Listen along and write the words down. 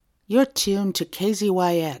You're tuned to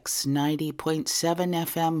KZYX 90.7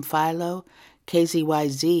 FM Philo,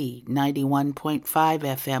 KZYZ 91.5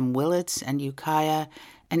 FM Willits and Ukiah,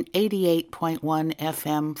 and 88.1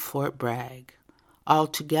 FM Fort Bragg.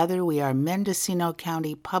 Altogether, we are Mendocino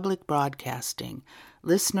County Public Broadcasting,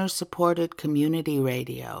 listener-supported community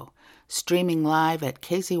radio, streaming live at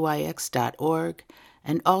kzyx.org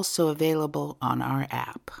and also available on our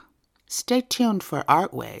app. Stay tuned for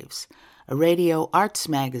Art Waves, a radio arts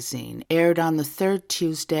magazine aired on the third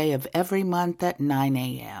Tuesday of every month at 9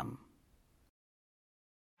 a.m.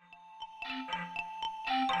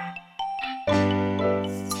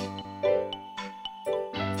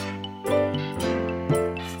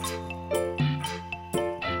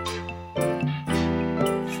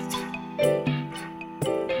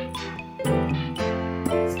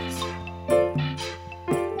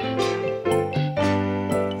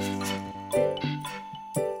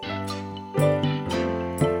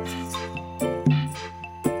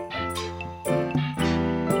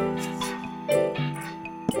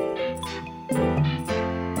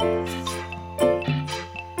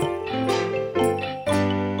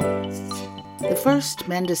 The first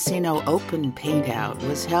Mendocino Open Paintout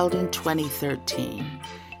was held in 2013.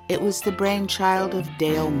 It was the brainchild of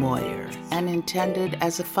Dale Moyer and intended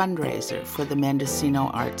as a fundraiser for the Mendocino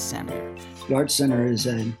Arts Center. The Arts Center is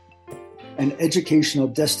an educational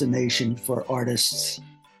destination for artists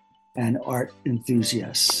and art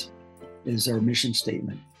enthusiasts, is our mission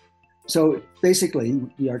statement. So basically,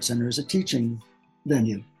 the Arts Center is a teaching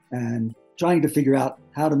venue, and trying to figure out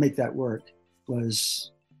how to make that work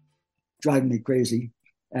was driving me crazy.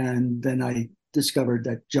 And then I discovered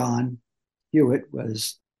that John Hewitt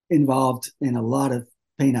was involved in a lot of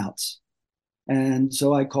paintouts. And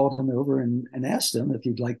so I called him over and asked him if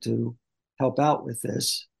he'd like to help out with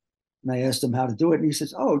this. And I asked him how to do it. And he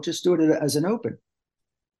says, oh, just do it as an open.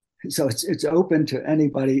 So it's open to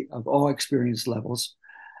anybody of all experience levels.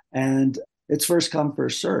 And it's first come,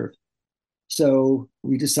 first served. So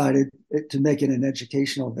we decided to make it an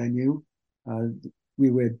educational venue. We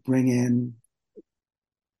would bring in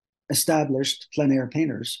established plein air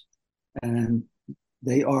painters, and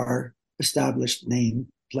they are established name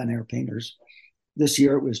plein air painters. This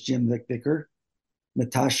year it was Jim Vickvicker,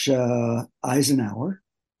 Natasha Eisenhower,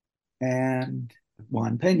 and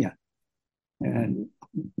Juan Pena. And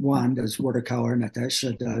Juan does watercolor,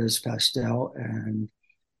 Natasha does pastel, and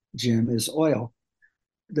Jim is oil.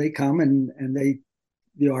 They come and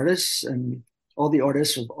the artists and all the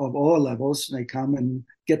artists of all levels, they come and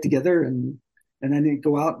get together and then they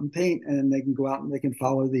go out and paint, and they can go out and they can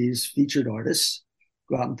follow these featured artists,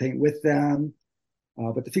 go out and paint with them.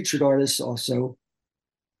 But the featured artists also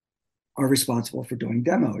are responsible for doing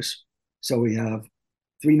demos. So we have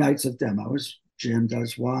 3 nights of demos. Jim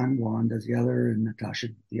does one, Juan does the other, and Natasha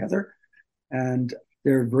the other. And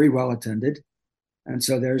they're very well attended. And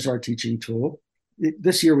so there's our teaching tool.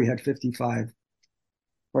 This year we had 55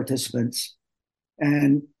 participants.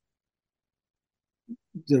 And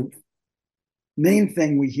the main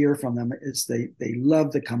thing we hear from them is they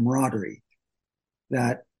love the camaraderie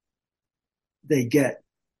that they get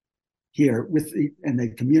here and they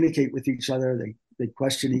communicate with each other. They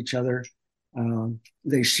question each other.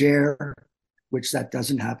 They share, which that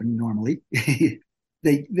doesn't happen normally.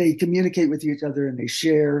 They communicate with each other and they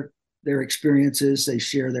share their experiences. They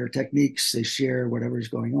share their techniques. They share whatever's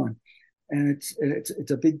going on. And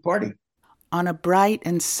it's a big party. On a bright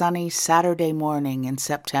and sunny Saturday morning in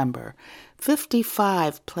September,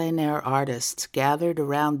 55 plein air artists gathered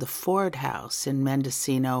around the Ford House in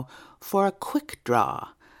Mendocino for a quick draw,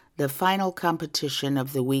 the final competition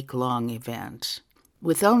of the week-long event.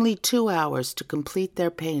 With only 2 hours to complete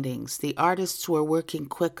their paintings, the artists were working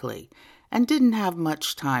quickly and didn't have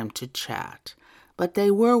much time to chat, but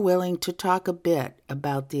they were willing to talk a bit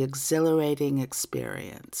about the exhilarating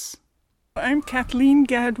experience. I'm Kathleen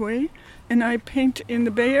Gadway, and I paint in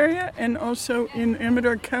the Bay Area and also in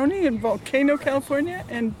Amador County in Volcano, California.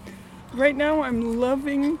 And right now I'm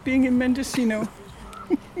loving being in Mendocino.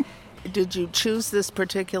 Did you choose this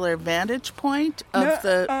particular vantage point of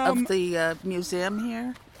the museum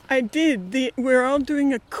here? I did. We're all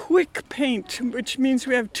doing a quick paint, which means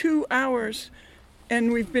we have 2 hours,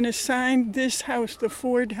 and we've been assigned this house, the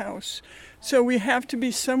Ford House. So we have to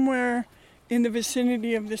be somewhere in the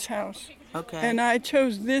vicinity of this house. Okay. And I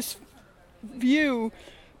chose this view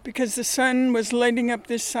because the sun was lighting up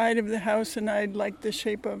this side of the house and I liked the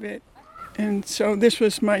shape of it. And so this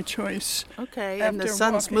was my choice. Okay, and the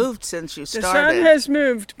sun's moved since you started. The sun has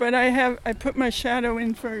moved, but I put my shadow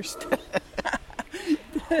in first.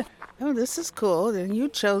 Oh, this is cool. Then you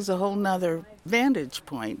chose a whole nother vantage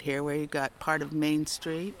point here where you got part of Main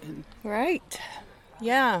Street. Right.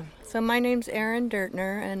 Yeah. So my name's Erin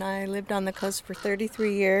Dirtner, and I lived on the coast for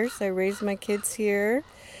 33 years. I raised my kids here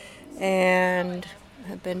and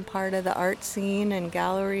have been part of the art scene and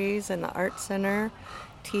galleries and the art center,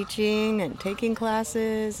 teaching and taking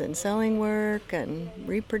classes and selling work and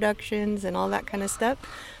reproductions and all that kind of stuff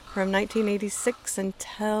from 1986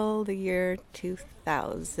 until the year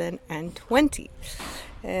 2020.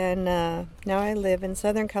 And now I live in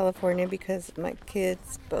Southern California because my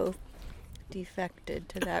kids both defected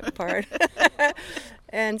to that part.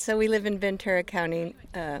 And so we live in Ventura County,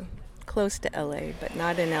 close to LA, but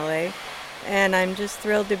not in LA. And I'm just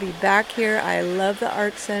thrilled to be back here. I love the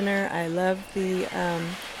art center. I love the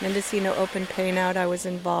Mendocino Open Paintout. I was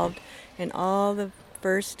involved in all the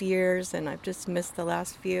first years, and I've just missed the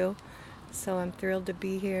last few. So I'm thrilled to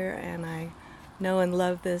be here, and I know and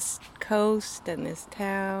love this coast and this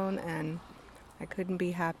town, and I couldn't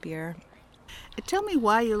be happier. Tell me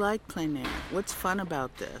why you like plein air. What's fun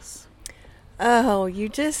about this? Oh, you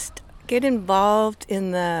just get involved in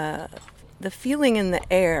the feeling in the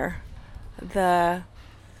air, the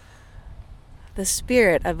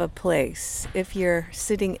spirit of a place. If you're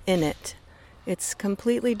sitting in it, it's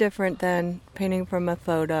completely different than painting from a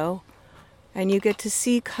photo, and you get to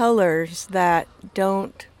see colors that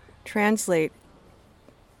don't translate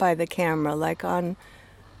by the camera. Like on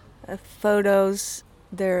photos,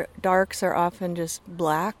 their darks are often just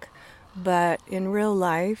black, but in real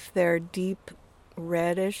life they're deep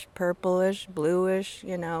reddish, purplish, bluish,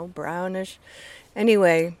 brownish.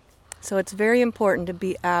 Anyway, so it's very important to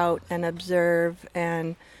be out and observe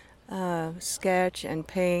and sketch and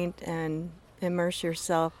paint and immerse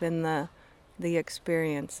yourself in the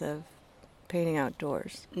experience of painting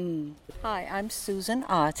outdoors. Hi, I'm Susan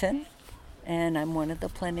Otten, and I'm one of the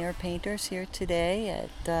plein air painters here today at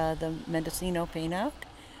the Mendocino Paintout,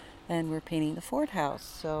 and we're painting the Fort House,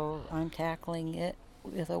 so I'm tackling it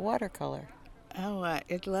with a watercolor. Oh, I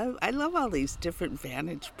love all these different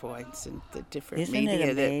vantage points and the different Isn't it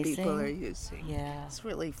media that amazing? people are using. Yeah. It's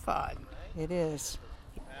really fun. It is.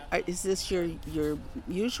 Is this your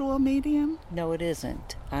usual medium? No, it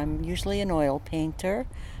isn't. I'm usually an oil painter.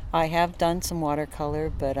 I have done some watercolor,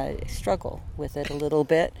 but I struggle with it a little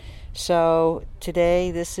bit. So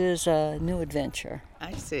today, this is a new adventure.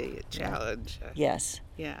 I see, a challenge. Yes.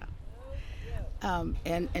 Yeah.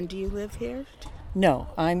 And do you live here? No,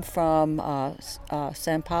 I'm from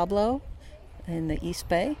San Pablo in the East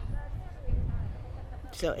Bay.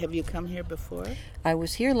 So have you come here before? I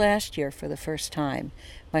was here last year for the first time.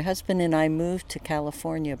 My husband and I moved to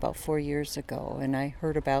California about 4 years ago, and I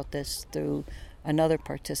heard about this through another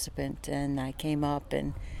participant, and I came up,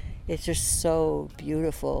 and it's just so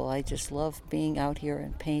beautiful. I just love being out here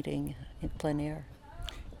and painting in plein air.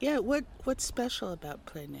 Yeah, what's special about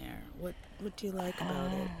plein air? What do you like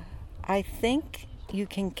about it? I think you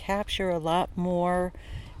can capture a lot more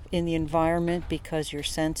in the environment because you're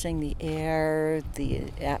sensing the air, the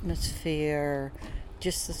atmosphere,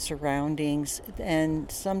 just the surroundings,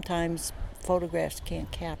 and sometimes photographs can't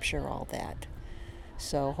capture all that.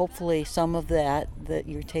 So hopefully some of that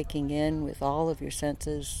you're taking in with all of your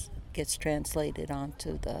senses gets translated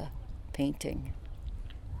onto the painting.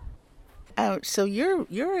 So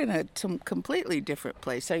you're in some completely different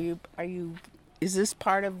place. Are you? Is this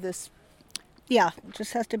part of this? Yeah, it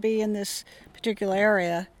just has to be in this particular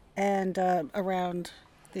area and around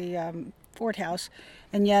the Fort House.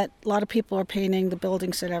 And yet a lot of people are painting the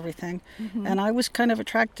buildings and everything. Mm-hmm. And I was kind of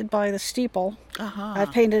attracted by the steeple. Uh-huh.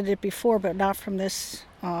 I've painted it before, but not from this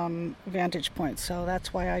vantage point. So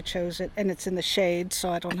that's why I chose it. And it's in the shade, so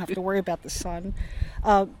I don't have to worry about the sun.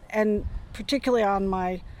 And particularly on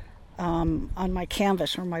my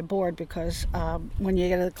canvas or my board, because when you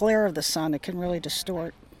get a glare of the sun, it can really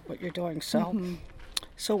distort what you're doing. So,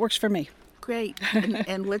 So it works for me. Great.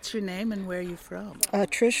 And what's your name and where are you from?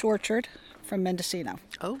 Trish Orchard from Mendocino.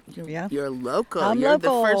 Oh, you're local. I'm you're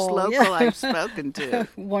local. The first local Yeah. I've spoken to.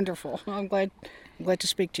 Wonderful. I'm glad to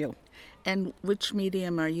speak to you. And which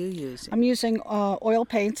medium are you using? I'm using oil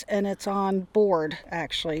paints, and it's on board,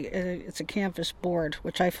 actually. It's a canvas board,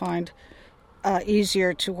 which I find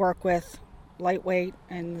easier to work with, lightweight,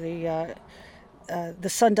 and the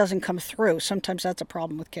sun doesn't come through. Sometimes that's a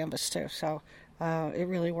problem with canvas, too. So it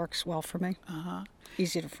really works well for me. Uh-huh.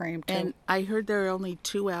 Easy to frame, too. And I heard there are only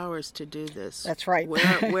 2 hours to do this. That's right.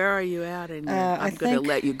 Where are you at? And I'm going to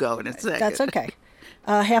let you go in a second. That's okay.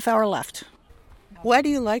 Half hour left. Why do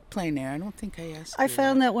you like plein air? I don't think I asked you. I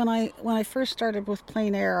found that when I first started with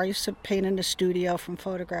plein air, I used to paint in the studio from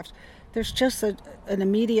photographs. There's just an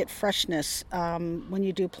immediate freshness when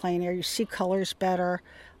you do plein air. You see colors better.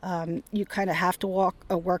 You kind of have to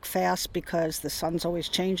work fast because the sun's always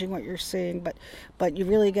changing what you're seeing, but you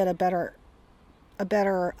really get a better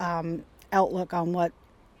outlook on what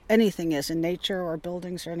anything is in nature or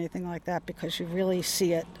buildings or anything like that, because you really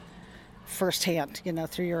see it firsthand,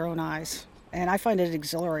 through your own eyes. And I find it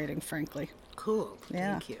exhilarating, frankly. Cool.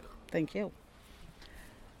 Yeah. Thank you. Thank you.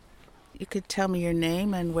 You could tell me your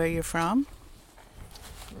name and where you're from?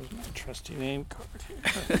 Where's my trusty name card?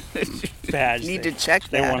 Badge. Need to check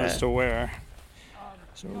they that. want us to wear.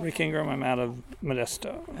 So Rick Ingram, I'm out of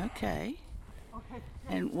Modesto. Okay.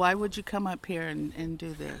 And why would you come up here and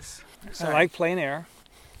do this? I like plein air,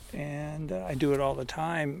 and I do it all the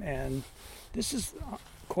time. And this is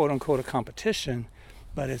quote unquote a competition,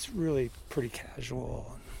 but it's really pretty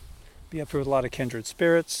casual. Be up here with a lot of kindred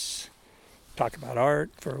spirits, talk about art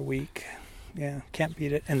for a week. Yeah, can't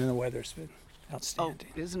beat it. And then the weather's been outstanding.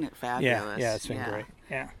 Oh, isn't it fabulous? Yeah, it's been great.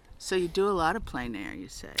 Yeah. So you do a lot of plein air, you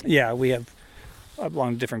say? Yeah, I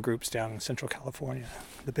belong to different groups down in Central California,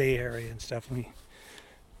 the Bay Area and stuff. We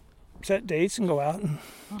set dates and go out and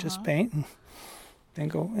just paint, and then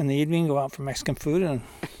go in the evening, go out for Mexican food and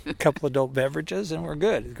a couple adult beverages, and we're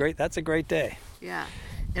good. It's great. That's a great day. Yeah.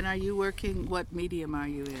 And are you working, what medium are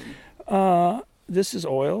you in? This is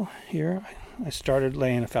oil here. I started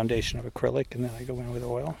laying a foundation of acrylic, and then I go in with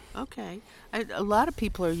oil. Okay. A lot of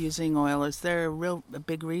people are using oil. Is there a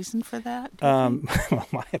big reason for that?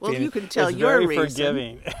 My opinion, you can tell it's your very reason.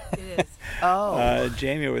 forgiving. It is. Oh.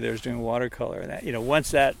 Jamie over there is doing watercolor, and that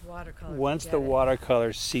once the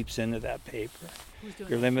watercolor seeps into that paper,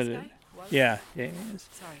 you're limited. Yeah, Jamie is.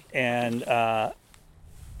 Sorry. And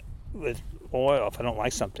with oil, if I don't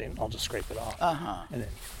like something, I'll just scrape it off. And then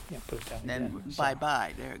put it down. Then again.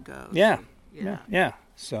 bye-bye. There it goes. Yeah.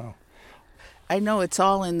 So I know it's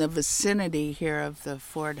all in the vicinity here of the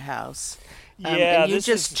Ford house. Yeah, and you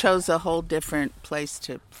just chose a whole different place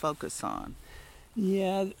to focus on.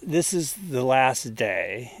 Yeah, this is the last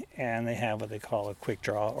day, and they have what they call a quick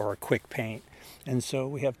draw or a quick paint. And so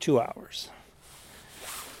we have 2 hours.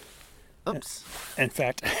 Oops. In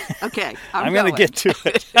fact, okay, I'm going to get to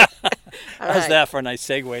it. How's that for a nice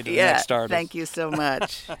segue to the next artist? Thank you so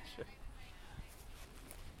much.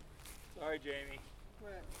 Sorry, Jamie.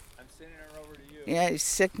 I'm sending her over to you. Yeah, he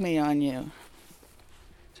sicked me on you.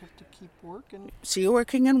 Have to keep working. So you're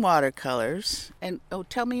working in watercolors, and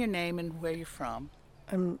tell me your name and where you're from.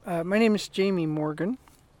 My name is Jamie Morgan.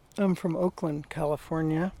 I'm from Oakland,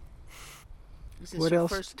 California. Is this your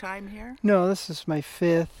first time here? No, this is my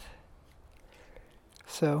 5th.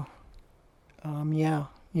 So,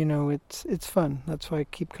 it's fun. That's why I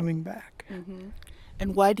keep coming back. Mm-hmm.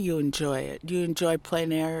 And why do you enjoy it? Do you enjoy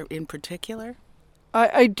plein air in particular?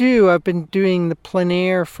 I do. I've been doing the plein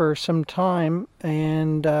air for some time,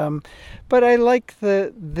 and but I like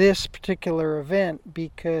this particular event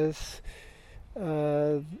because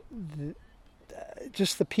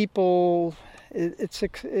just the people. It's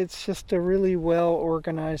just a really well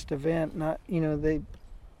organized event. Not I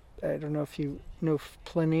don't know if you know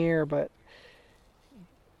plein air, but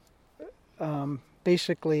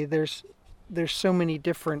basically there's so many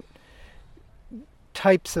different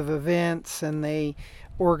types of events, and they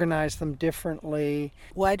organize them differently.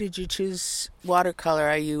 Why did you choose watercolor?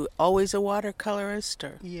 Are you always a watercolorist?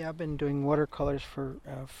 Or? Yeah, I've been doing watercolors for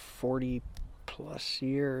 40 plus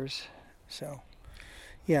years. So,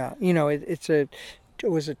 yeah, it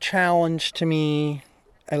was a challenge to me.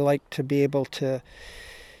 I like to be able to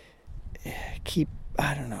keep,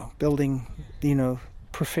 building,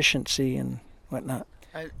 proficiency and whatnot.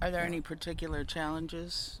 Are there any particular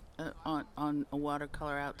challenges on a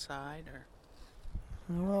watercolor outside? Or?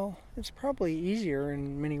 Well, it's probably easier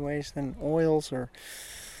in many ways than oils or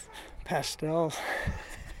pastels,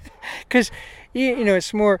 because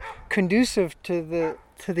it's more conducive to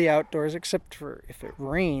the outdoors, except for if it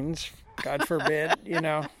rains, God forbid.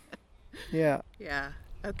 Yeah. Yeah.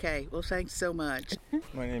 Okay. Well, thanks so much.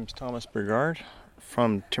 My name's Thomas Brigard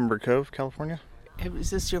from Timber Cove, California.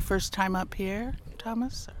 Is this your first time up here,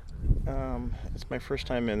 Thomas? It's my first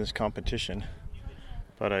time in this competition,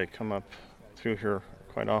 but I come up through here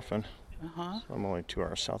quite often. So I'm only 2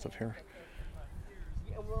 hours south of here.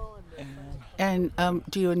 And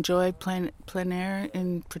do you enjoy plein air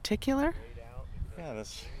in particular? Yeah,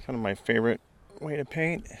 that's kind of my favorite way to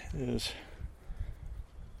paint, is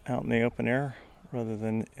out in the open air rather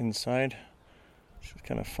than inside. It's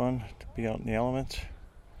kind of fun to be out in the elements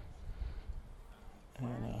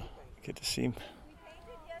and get to see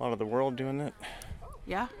a lot of the world doing it.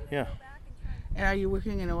 Yeah? Yeah. And are you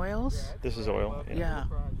working in oils? This is oil. Yeah.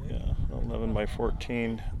 Yeah, 11 by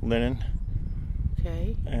 14 linen.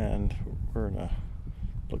 Okay. And we're in a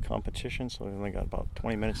couple of competitions, so we've only got about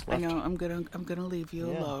 20 minutes I left. know. I'm gonna leave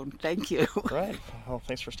you alone. Thank you. Right. Well,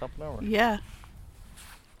 thanks for stopping over. Yeah.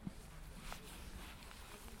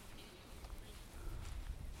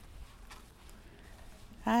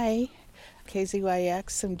 Hi,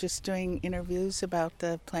 KZYX. I'm just doing interviews about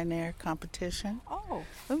the plein air competition. Oh,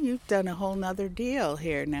 You've done a whole nother deal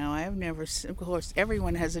here now. I've never, of course,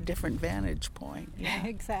 everyone has a different vantage point. yeah,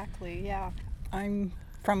 exactly, yeah. I'm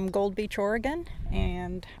from Gold Beach, Oregon,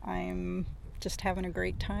 and I'm just having a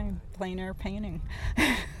great time plein air painting.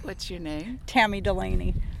 What's your name? Tammy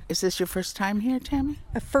Delaney. Is this your first time here, Tammy?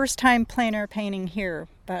 A first time plein air painting here,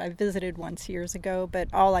 but I visited once years ago, but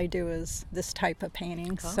all I do is this type of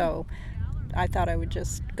painting, so I thought I would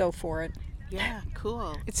just go for it. Yeah,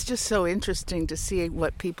 cool. It's just so interesting to see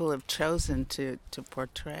what people have chosen to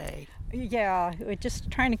portray. Yeah, we're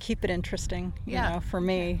just trying to keep it interesting, you know, for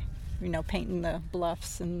me, painting the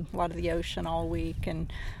bluffs and a lot of the ocean all week,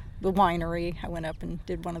 and the winery. I went up and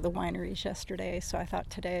did one of the wineries yesterday, so I thought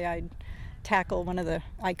today I'd tackle one of the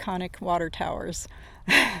iconic water towers.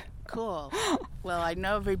 Cool. Well, I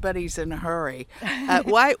know everybody's in a hurry.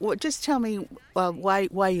 Just tell me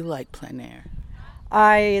why you like plein air.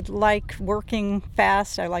 I like working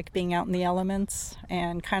fast. I like being out in the elements,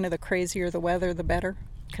 and kind of the crazier the weather, the better,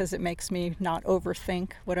 because it makes me not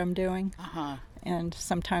overthink what I'm doing. And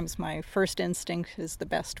sometimes my first instinct is the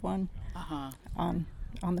best one on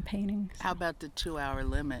the paintings. How about the 2-hour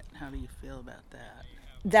limit? How do you feel about that?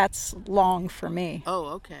 That's long for me. Oh,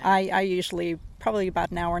 okay. I usually, probably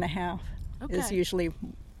about an hour and a half is usually,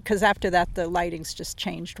 because after that the lighting's just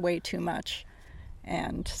changed way too much.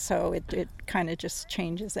 And so it kind of just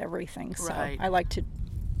changes everything. So I like to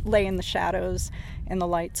lay in the shadows and the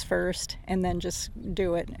lights first, and then just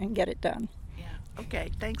do it and get it done. Yeah.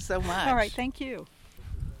 Okay. Thanks so much. All right. Thank you.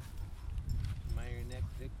 Am I your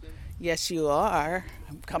next victim? Yes, you are.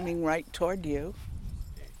 I'm coming right toward you.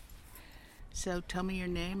 So tell me your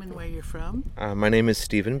name and where you're from. My name is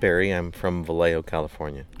Stephen Berry. I'm from Vallejo,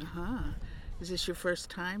 California. Is this your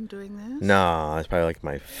first time doing this? No, it's probably like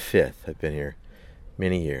my 5th. I've been here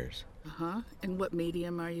many years. And what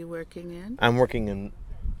medium are you working in? I'm working in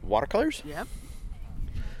watercolors. Yep.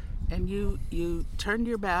 And you turned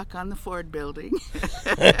your back on the Ford building.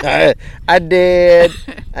 I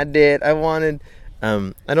did. I wanted.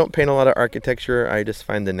 I don't paint a lot of architecture. I just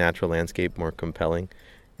find the natural landscape more compelling,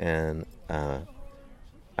 and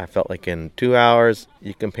I felt like in 2 hours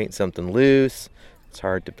you can paint something loose. It's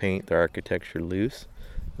hard to paint the architecture loose.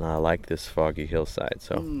 And I like this foggy hillside,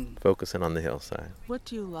 so focusing on the hillside. What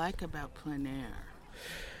do you like about plein air?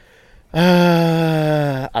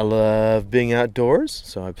 I love being outdoors,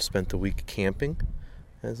 so I've spent the week camping,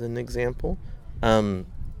 as an example. And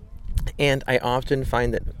I often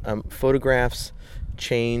find that photographs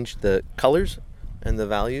change the colors and the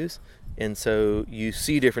values, and so you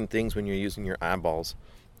see different things when you're using your eyeballs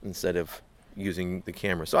instead of using the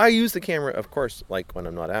camera. So I use the camera, of course, like when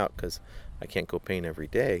I'm not out, because I can't go paint every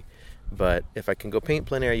day. But if I can go paint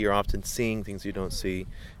plein air, you're often seeing things you don't see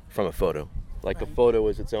from a photo. Like a photo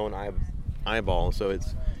is its own eyeball, so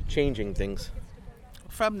it's changing things.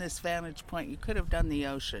 From this vantage point, you could have done the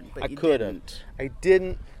ocean, but you didn't. I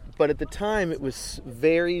didn't, but at the time it was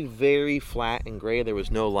very, very flat and gray. There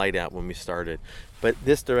was no light out when we started. But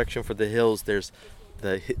this direction for the hills, there's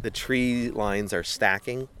the tree lines are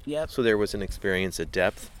stacking. Yep. So there was an experience of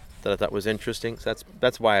depth that I thought was interesting. So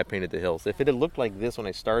that's why I painted the hills. If it had looked like this when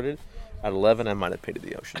I started, at 11, I might have painted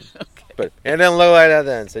the ocean. Okay. But it didn't look like that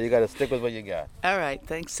then, so you got to stick with what you got. All right.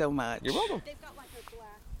 Thanks so much. You're welcome. They've got like a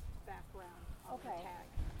black background. Okay.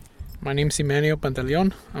 My name's Emmanuel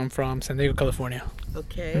Pantaleon. I'm from San Diego, California.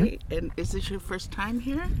 Okay. And is this your first time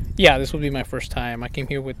here? Yeah, this will be my first time. I came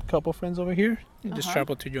here with a couple friends over here. And just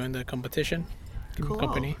traveled to join the competition. Cool.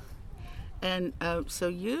 Company. And so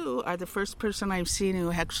you are the first person I've seen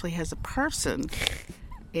who actually has a person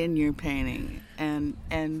in your painting.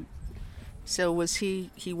 And so was he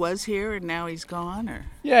was here and now he's gone, or?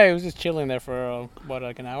 Yeah, he was just chilling there for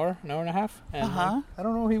like an hour and a half. And I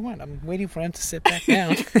don't know where he went. I'm waiting for him to sit back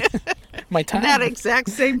down. My time. In that exact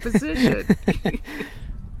same position.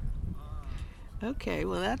 Okay,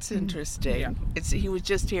 well that's interesting. Yeah. He was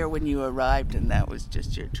just here when you arrived, and that was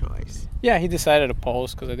just your choice. Yeah, he decided to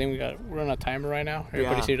pause because I think we're on a timer right now.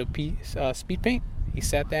 Everybody's here to speed paint. He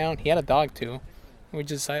sat down. He had a dog too. I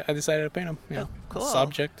decided to paint him. Cool.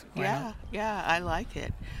 Subject. Why not? Yeah, I like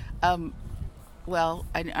it. Well,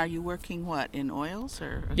 are you working in oils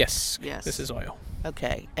or? Yes. This is oil.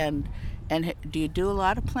 Okay, and do you do a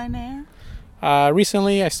lot of plein air?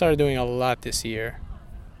 Recently, I started doing a lot this year.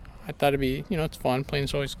 I thought it'd be, it's fun.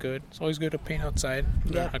 Painting's always good. It's always good to paint outside.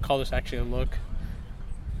 Yeah. I call this actually a look.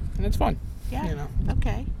 and it's fun. Yeah. You know.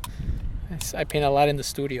 Okay. I paint a lot in the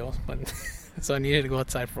studio, but so I needed to go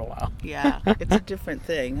outside for a while. Yeah, it's a different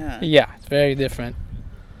thing, huh? Yeah, it's very different.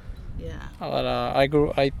 Yeah. But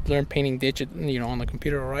I learned painting on the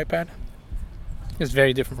computer or iPad. It's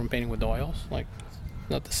very different from painting with oils. Like,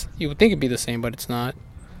 not this. You would think it'd be the same, but it's not.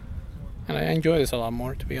 And I enjoy this a lot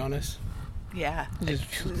more, to be honest. Yeah,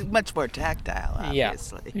 it's much more tactile,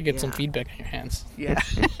 obviously. Yeah, you get some feedback in your hands. Yeah.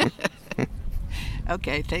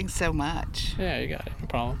 Okay, thanks so much. Yeah, you got it. No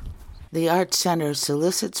problem. The Art Center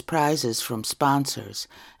solicits prizes from sponsors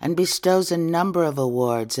and bestows a number of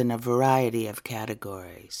awards in a variety of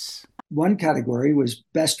categories. One category was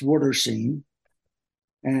Best Water Scene,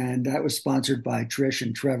 and that was sponsored by Trish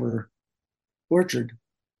and Trevor Orchard.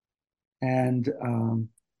 And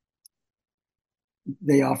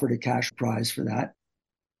they offered a cash prize for that.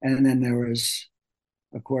 And then there was,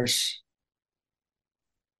 of course,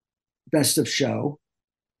 Best of Show.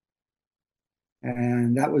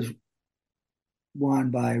 And that was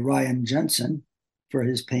won by Ryan Jensen for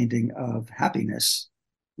his painting of Happiness,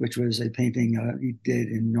 which was a painting he did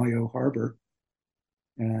in Noyo Harbor.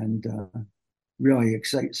 And really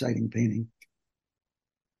exciting painting.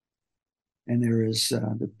 And there is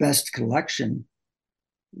the Best Collection,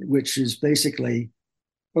 which is basically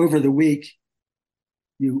over the week,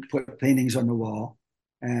 you put paintings on the wall,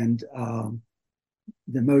 and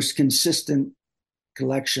the most consistent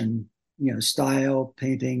collection, style,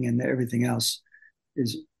 painting, and everything else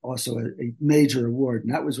is also a major award.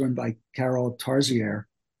 And that was won by Carol Tarzier.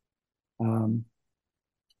 And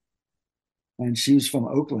she was from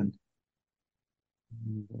Oakland.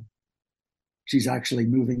 She's actually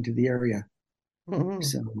moving to the area. Mm-hmm.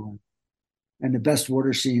 So, and the Best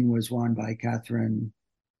Water Scene was won by Catherine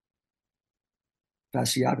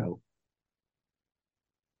Fasciato.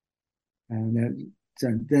 And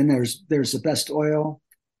then there's the Best Oil,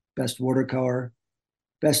 Best Watercolor,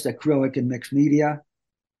 Best Acrylic and Mixed Media,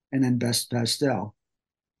 and then Best Pastel.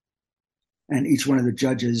 And each one of the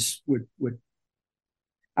judges would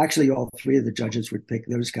actually, all three of the judges would pick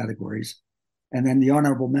those categories. And then the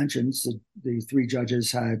honorable mentions, the three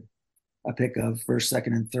judges had a pick of first,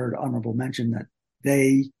 second, and third honorable mention that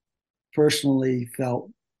they personally felt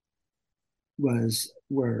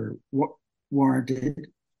were warranted.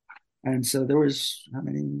 And so there was how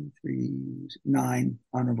many? 9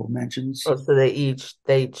 honorable mentions. Oh, so they each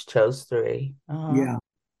chose 3. Uh-huh. Yeah.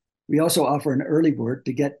 We also offer an early bird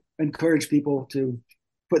to encourage people to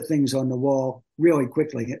put things on the wall really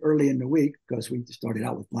quickly, early in the week, because we started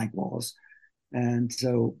out with blank walls. And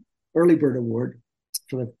so early bird award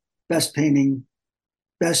for the best painting,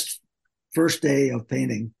 best first day of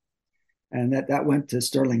painting. And that went to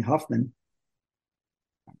Sterling Huffman.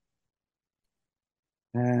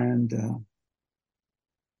 And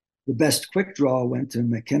the best quick draw went to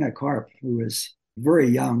McKenna Karp, who was very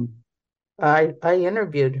young. I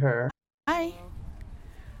interviewed her. Hi.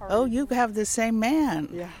 Oh, you have the same man.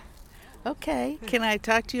 Yeah. Okay. Can I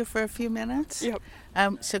talk to you for a few minutes? Yep.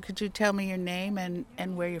 So could you tell me your name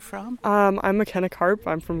and where you're from? I'm McKenna Karp.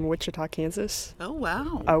 I'm from Wichita, Kansas. Oh,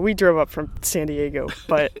 wow. We drove up from San Diego,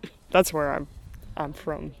 but that's where I'm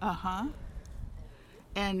from. Uh-huh.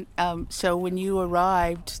 And so when you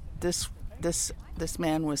arrived, this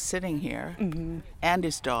man was sitting here, mm-hmm. and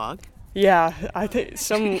his dog. Yeah, I think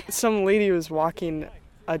some lady was walking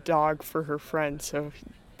a dog for her friend, so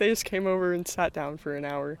they just came over and sat down for an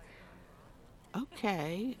hour.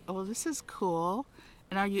 Okay. Well, this is cool.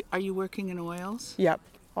 And are you working in oils? Yep,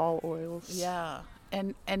 all oils. Yeah.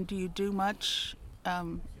 And do you do much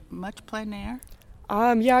plein air?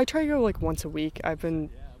 Yeah, I try to go like once a week. I've been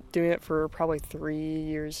doing it for probably 3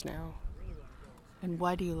 years now. And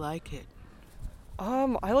why do you like it?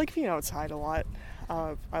 I like being outside a lot.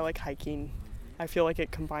 I like hiking. I feel like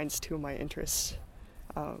it combines 2 of my interests.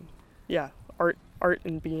 Yeah, art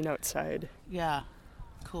and being outside. Yeah,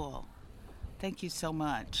 cool. Thank you so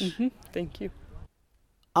much. Mm-hmm. Thank you.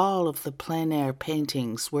 All of the plein air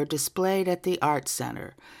paintings were displayed at the Art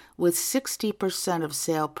Center, with 60% of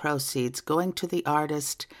sale proceeds going to the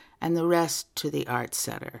artist and the rest to the Art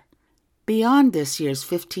Center. Beyond this year's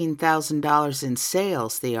 $15,000 in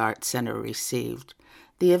sales the Art Center received,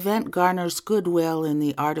 the event garners goodwill in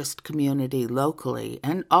the artist community locally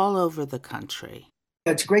and all over the country.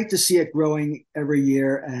 It's great to see it growing every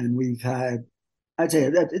year, and we've had, I'd say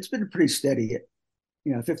that it's been pretty steady,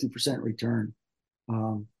 50% return.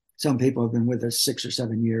 Some people have been with us 6 or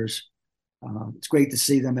 7 years. It's great to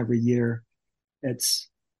see them every year. It's,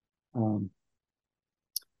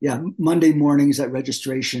 Monday mornings at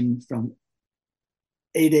registration from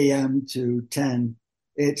 8 a.m. to 10.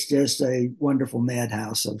 It's just a wonderful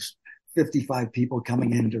madhouse of 55 people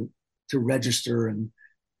coming in to register and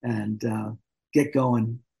get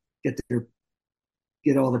going,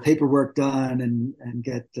 get all the paperwork done, and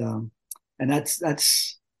get and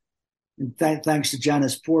that's thanks to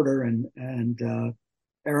Janice Porter and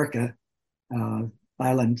Erica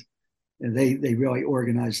Island. And they really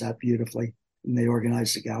organized that beautifully, and they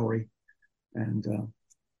organized the gallery. And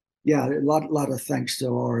yeah, a lot of thanks to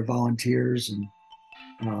our volunteers, and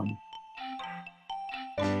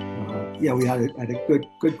yeah, we had a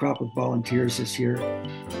good crop of volunteers this year.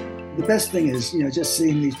 The best thing is, just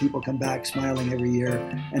seeing these people come back smiling every year,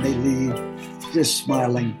 and they leave just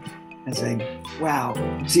smiling and saying, "Wow,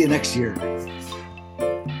 see you next year."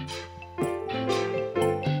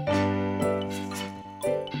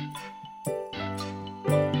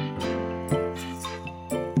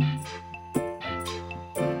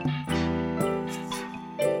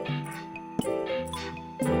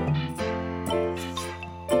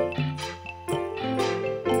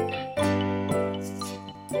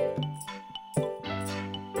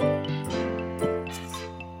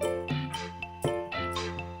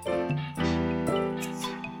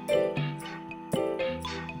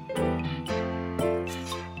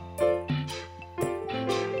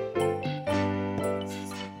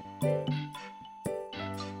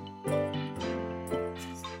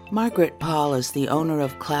 Margaret Paul is the owner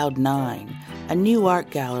of Cloud 9, a new art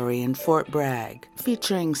gallery in Fort Bragg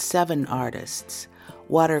featuring 7 artists: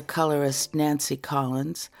 watercolorist Nancy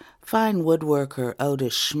Collins, fine woodworker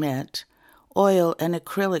Otis Schmidt, oil and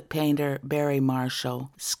acrylic painter Barry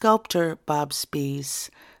Marshall, sculptor Bob Spees,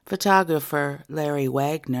 photographer Larry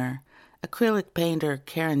Wagner, acrylic painter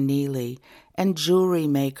Karen Neely, and jewelry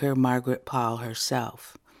maker Margaret Paul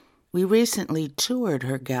herself. We recently toured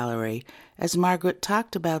her gallery as Margaret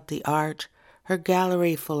talked about the art, her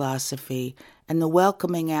gallery philosophy, and the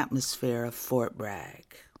welcoming atmosphere of Fort Bragg.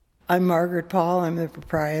 I'm Margaret Paul. I'm the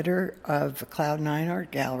proprietor of Cloud 9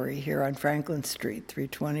 Art Gallery here on Franklin Street,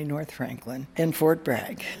 320 North Franklin, in Fort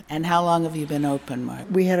Bragg. And how long have you been open, Mark?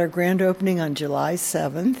 We had our grand opening on July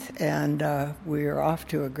 7th, and we are off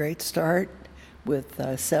to a great start with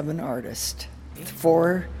 7 artists,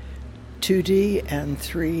 4 2D and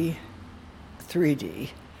 3 3D.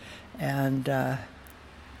 And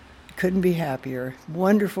couldn't be happier.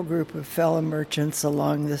 Wonderful group of fellow merchants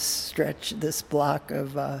along this stretch, this block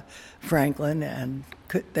of Franklin, and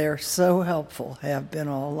they're so helpful, have been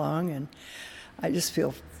all along, and I just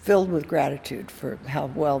feel filled with gratitude for how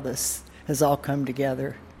well this has all come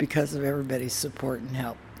together because of everybody's support and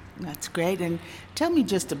help. That's great. And tell me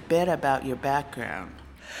just a bit about your background.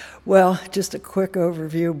 Well, just a quick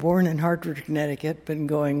overview. Born in Hartford, Connecticut, been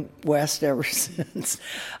going west ever since.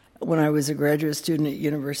 When I was a graduate student at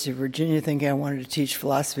University of Virginia thinking I wanted to teach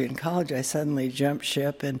philosophy in college, I suddenly jumped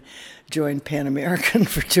ship and joined Pan American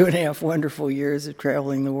for 2.5 wonderful years of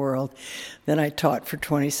traveling the world. Then I taught for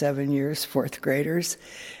 27 years, 4th graders,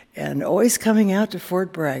 and always coming out to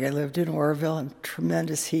Fort Bragg. I lived in Oroville in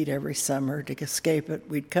tremendous heat every summer. To escape it,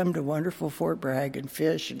 we'd come to wonderful Fort Bragg and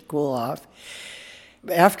fish and cool off.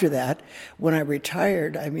 After that, when I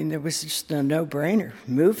retired, there was just a no-brainer,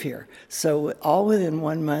 move here. So all within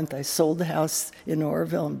 1 month, I sold the house in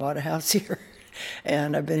Oroville and bought a house here.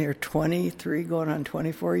 And I've been here 23, going on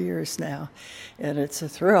 24 years now. And it's a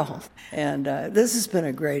thrill. And this has been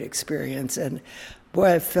a great experience. And boy,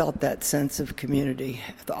 I've felt that sense of community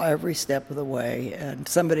every step of the way. And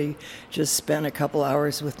somebody just spent a couple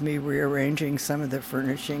hours with me rearranging some of the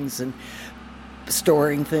furnishings and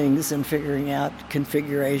storing things and figuring out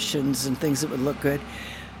configurations and things that would look good.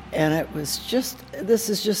 And it was this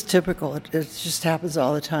is just typical. It just happens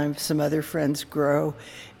all the time. Some other friends grow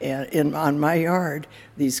on my yard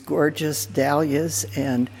these gorgeous dahlias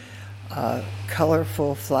and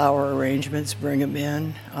colorful flower arrangements, bring them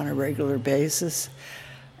in on a regular basis.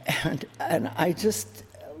 And I just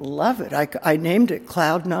love it. I named it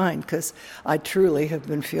Cloud 9 because I truly have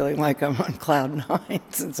been feeling like I'm on Cloud 9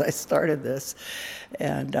 since I started this.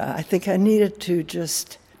 And I think I needed to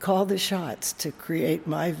just call the shots to create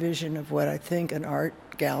my vision of what I think an art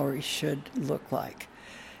gallery should look like.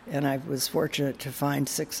 And I was fortunate to find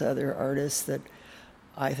 6 other artists that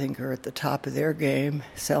I think are at the top of their game,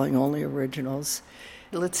 selling only originals.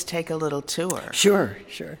 Let's take a little tour. Sure.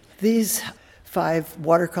 These 5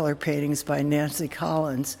 watercolor paintings by Nancy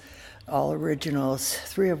Collins, all originals,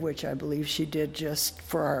 3 of which I believe she did just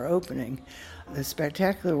for our opening. The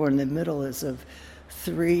spectacular one in the middle is of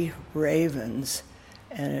 3 ravens,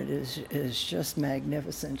 and it is just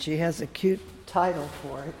magnificent. She has a cute title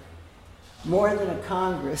for it. More than a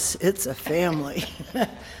Congress, it's a family.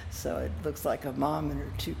 So it looks like a mom and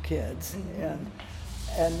her 2 kids.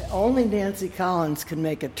 And only Nancy Collins can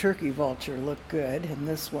make a turkey vulture look good. And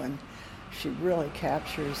this one, she really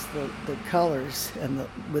captures the colors and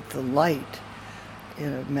with the light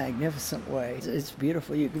in a magnificent way. It's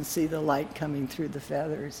beautiful. You can see the light coming through the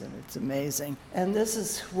feathers, and it's amazing. And this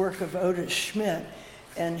is work of Otis Schmidt,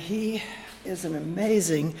 and he is an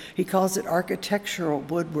amazing, he calls it architectural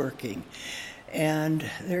woodworking. And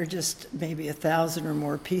there are just maybe 1,000 or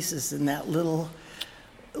more pieces in that little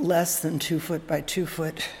less than 2 foot by 2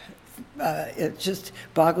 foot. It just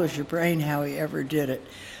boggles your brain how he ever did it.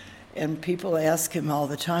 And people ask him all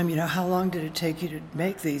the time, how long did it take you to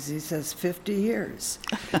make these? He says 50 years,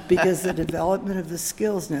 because the development of the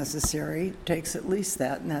skills necessary takes at least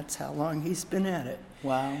that, and that's how long he's been at it.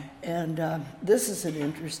 Wow. And this is an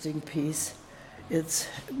interesting piece. It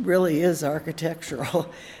really is architectural,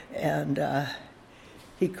 and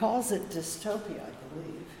he calls it dystopia, I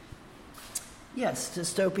believe. Yes,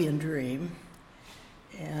 dystopian dream.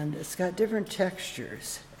 And it's got different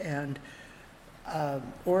textures and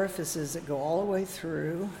orifices that go all the way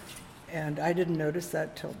through. And I didn't notice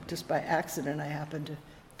that till just by accident. I happened to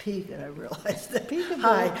peek and I realized that.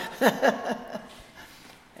 Hi.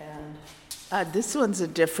 And this one's a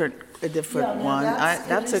different one.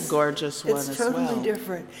 That's a gorgeous one as well. It's totally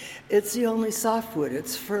different. It's the only softwood.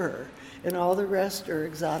 It's fir. And all the rest are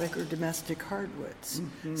exotic or domestic hardwoods.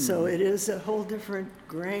 Mm-hmm. So it is a whole different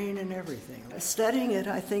grain and everything. Studying it,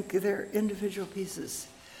 I think they're individual pieces.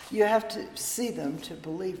 You have to see them to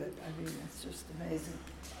believe it. I mean, it's just amazing.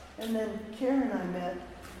 And then Karen I met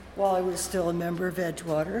while I was still a member of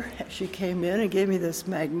Edgewater. She came in and gave me this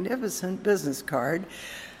magnificent business card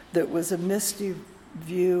that was a misty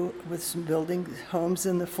view with some building homes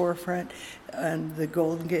in the forefront and the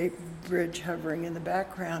Golden Gate Bridge hovering in the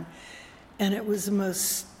background. And it was the most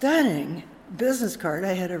stunning business card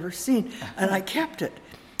I had ever seen, and I kept it.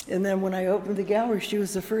 And then when I opened the gallery, she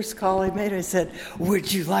was the first call I made. I said,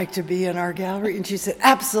 "Would you like to be in our gallery?" And she said,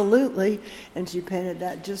 "Absolutely." And she painted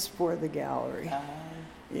that just for the gallery.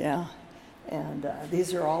 Yeah. And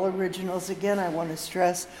these are all originals. Again, I want to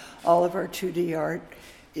stress all of our 2D art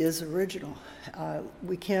is original.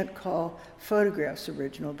 We can't call photographs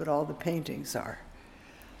original, but all the paintings are.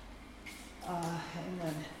 And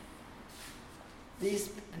then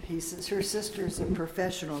these pieces, her sister's a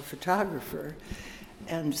professional photographer,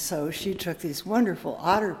 and so she took these wonderful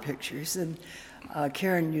otter pictures, and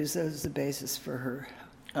Karen used those as the basis for her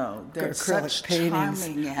they're acrylic such paintings.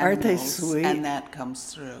 charming animals, aren't they sweet? And that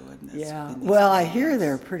comes through in this. Yeah. In this Well, I class. hear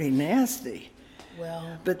they're pretty nasty.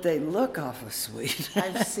 Well, but they look awful sweet.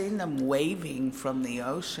 I've seen them waving from the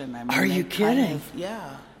ocean. I mean, are you kidding?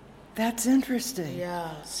 Yeah. That's interesting.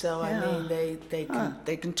 Yeah. So Yeah. I mean,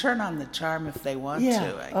 they can turn on the charm if they want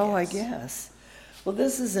yeah. to. I guess. I guess. Well,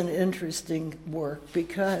 this is an interesting work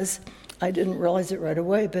because I didn't realize it right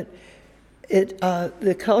away, but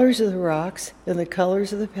the colors of the rocks and the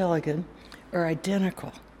colors of the pelican are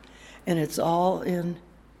identical, and it's all in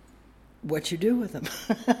what you do with them.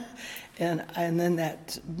 and then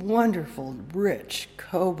that wonderful, rich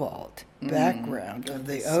cobalt background of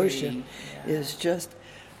the ocean is just.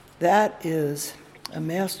 That is a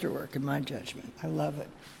masterwork in my judgment. I love it.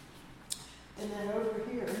 And then over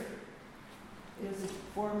here is a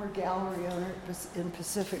former gallery owner in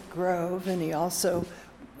Pacific Grove, and he also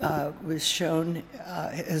was shown,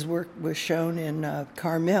 his work was shown in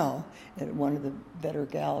Carmel at one of the better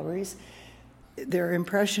galleries. They're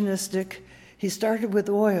impressionistic. He started with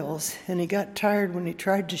oils, and he got tired when he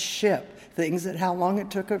tried to ship things at how long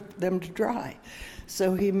it took them to dry.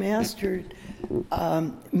 So he mastered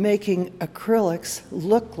making acrylics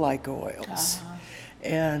look like oils.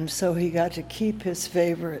 And so he got to keep his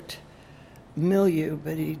favorite milieu,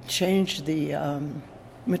 but he changed the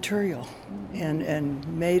material and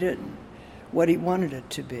made it what he wanted it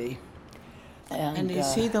to be. And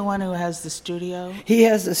is he the one who has the studio? He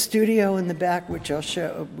has a studio in the back, which I'll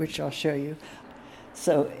show you.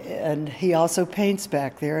 So, and he also paints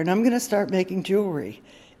back there. And I'm going to start making jewelry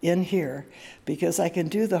in here because I can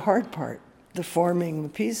do the hard part, the forming the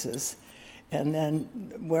pieces, and then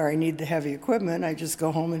where I need the heavy equipment, I just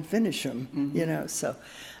go home and finish them. So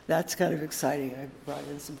that's kind of exciting. I brought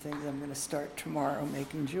in some things. I'm going to start tomorrow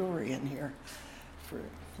making jewelry in here for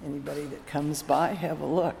anybody that comes by. Have a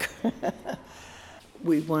look.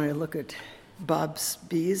 We want to look at Bob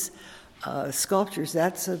Spee's sculptures.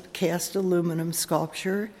 That's a cast aluminum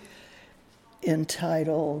sculpture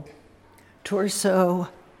entitled Torso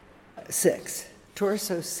 6,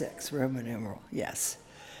 Roman numeral, yes.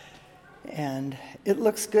 And it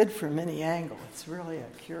looks good from any angle. It's really a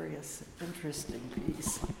curious, interesting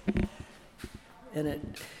piece. And it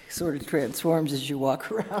sort of transforms as you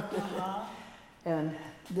walk around. And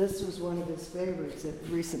this was one of his favorites that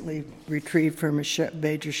recently retrieved from a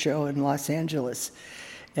major show in Los Angeles.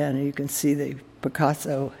 And you can see the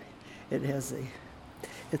Picasso.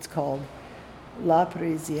 It's called La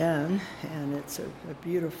Parisienne, and it's a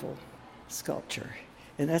beautiful sculpture.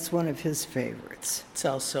 And that's one of his favorites. It's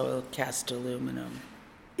also cast aluminum.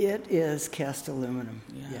 It is cast aluminum,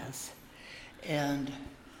 yes. And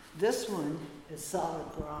this one is solid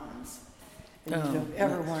bronze. And you don't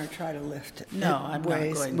ever want to try to lift it. No, I'm not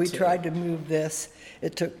going to. We tried to move this.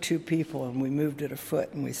 It took 2 people, and we moved it a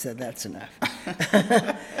foot, and we said, that's enough.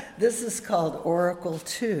 This is called Oracle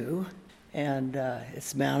 2, and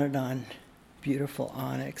it's mounted on beautiful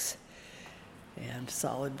onyx and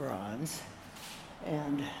solid bronze.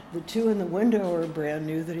 And the 2 in the window are brand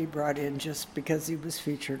new that he brought in just because he was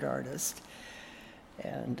featured artist.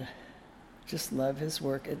 And just love his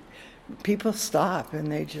work. People stop,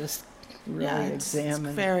 and they just really examine.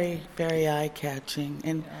 It's very, very eye-catching.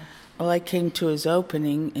 And I came to his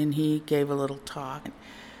opening, and he gave a little talk.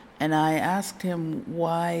 And I asked him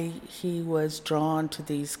why he was drawn to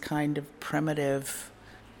these kind of primitive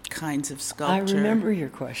kinds of sculpture. I remember your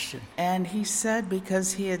question. And he said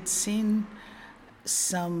because he had seen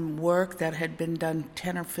some work that had been done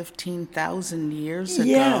 10 or 15,000 years ago.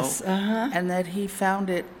 Yes, and that he found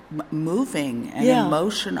it moving and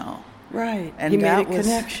emotional. Right. And he made a was,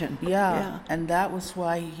 connection. Yeah. And that was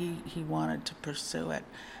why he wanted to pursue it.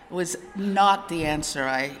 It was not the answer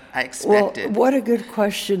I expected. Well, what a good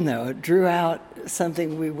question, though. It drew out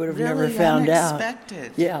something we would have never found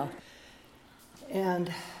unexpected. out. Yeah.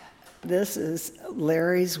 And this is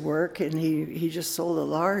Larry's work, and he just sold a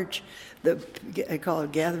large, I call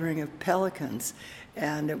it Gathering of Pelicans,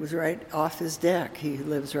 and it was right off his deck. He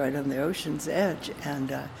lives right on the ocean's edge,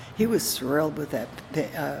 and he was thrilled with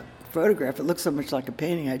that photograph. It looked so much like a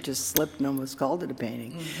painting, I just slipped and almost called it a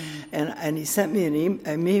painting. Mm-hmm. And he sent me an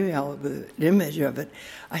email with an image of it.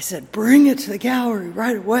 I said, bring it to the gallery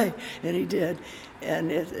right away, and he did,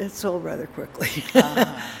 and it sold rather quickly.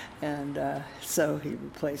 And so he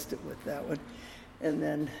replaced it with that one. And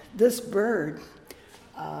then this bird,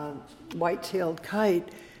 white-tailed kite,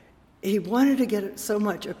 he wanted to get so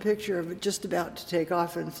much a picture of it just about to take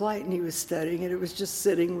off in flight, and he was studying it. It was just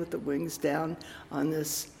sitting with the wings down on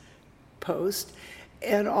this post.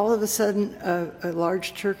 And all of a sudden, a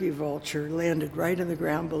large turkey vulture landed right on the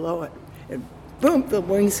ground below it. And boom, the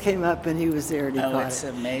wings came up, and he was there, and he caught it. Oh, it's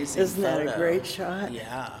amazing. Isn't that a great shot?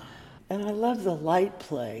 Yeah. And I love the light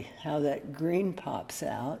play, how that green pops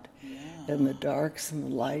out, and the darks and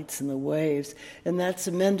the lights and the waves. And that's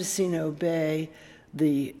the Mendocino Bay,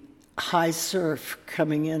 the high surf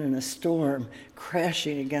coming in a storm,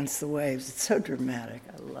 crashing against the waves. It's so dramatic.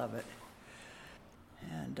 I love it.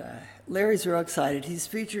 And Larry's real excited. He's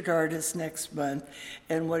featured artist next month,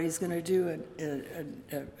 and what he's going to do,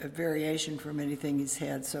 a variation from anything he's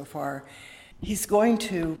had so far, he's going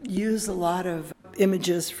to use a lot of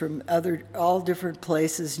images from all different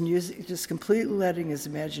places, and just completely letting his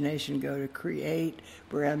imagination go to create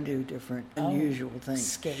brand new, different, unusual things.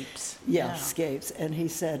 Scapes. Yeah, scapes. And he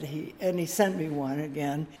said he sent me one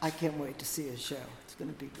again. I can't wait to see his show. It's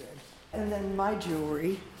going to be good. And then my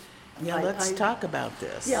jewelry. Yeah, let's talk about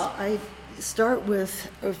this. Yeah, I start with,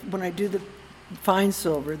 when I do the fine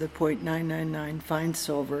silver, the .999 fine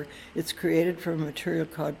silver, it's created from a material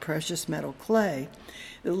called precious metal clay.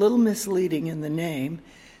 A little misleading in the name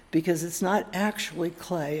because it's not actually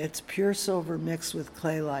clay, it's pure silver mixed with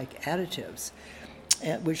clay-like additives,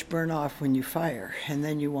 which burn off when you fire, and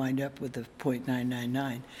then you wind up with the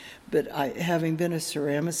 .999. But having been a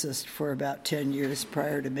ceramicist for about 10 years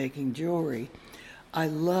prior to making jewelry, I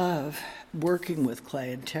love working with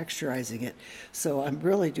clay and texturizing it. So I'm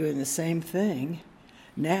really doing the same thing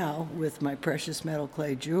now with my precious metal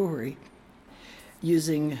clay jewelry,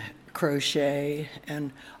 using crochet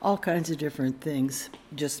and all kinds of different things,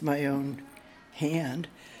 just my own hand.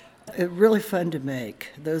 It's really fun to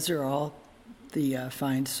make. Those are all the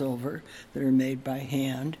fine silver that are made by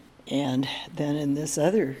hand. And then in this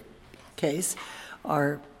other case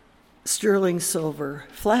are sterling silver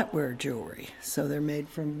flatware jewelry. So they're made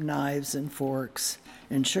from knives and forks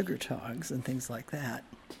and sugar tongs and things like that.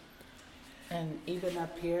 And even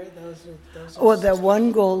up here, those are Well, that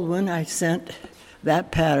one gold one, I sent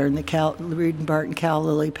that pattern, the Reed and Barton Cal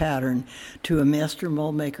Lily pattern, to a master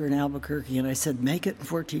mold maker in Albuquerque, and I said, make it in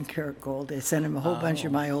 14 karat gold. They sent him a whole bunch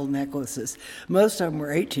of my old necklaces. Most of them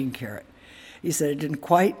were 18 karat. He said it didn't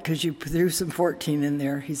quite, because you threw some 14 in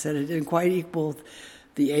there, he said it didn't quite equal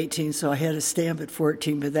the 18, so I had a stamp at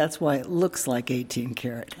 14, but that's why it looks like 18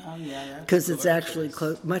 karat. Oh, yeah. Because it's actually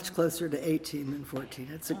much closer to 18 than 14.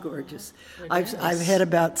 It's a gorgeous. I've had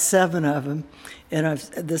about 7 of them, and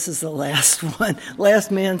this is the last one.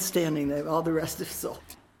 Last man standing. All the rest have sold.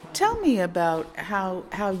 Tell me about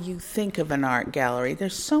how you think of an art gallery.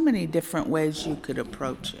 There's so many different ways you could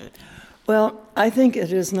approach it. Well, I think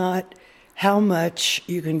it is not how much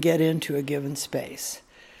you can get into a given space.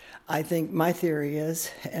 I think my theory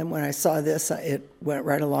is, and when I saw this, it went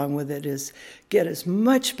right along with it, is get as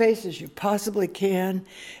much space as you possibly can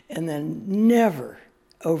and then never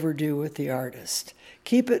overdo with the artist.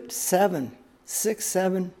 Keep it 7, 6,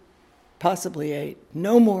 7, possibly 8,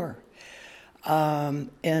 no more.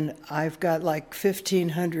 And I've got like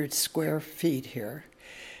 1,500 square feet here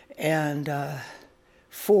and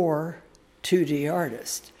 4 2D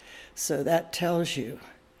artists. So that tells you.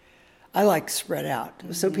 I like spread out,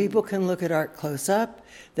 so people can look at art close up,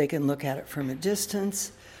 they can look at it from a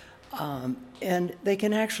distance, and they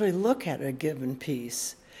can actually look at a given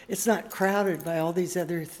piece. It's not crowded by all these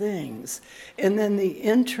other things. And then the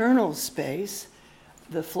internal space,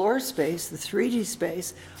 the floor space, the 3D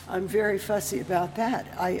space, I'm very fussy about that.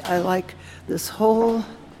 I like this whole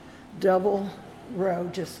double row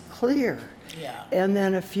just clear. Yeah. And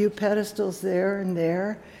then a few pedestals there and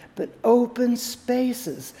there, but open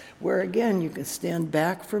spaces where, again, you can stand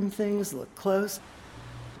back from things, look close.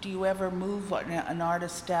 Do you ever move an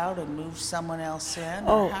artist out and move someone else in?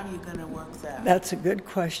 Oh, or how are you going to work that? That's a good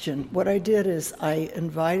question. What I did is I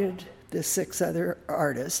invited the 6 other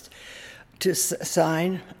artists to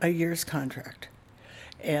sign a year's contract.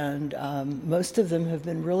 And most of them have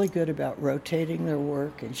been really good about rotating their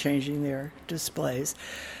work and changing their displays.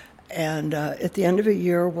 And at the end of a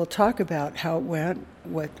year, we'll talk about how it went,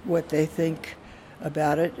 what they think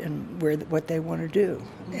about it, and what they want to do,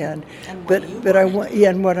 and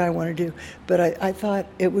what I want to do. But I thought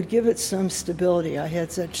it would give it some stability. I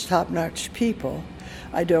had such top-notch people.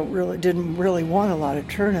 I didn't really want a lot of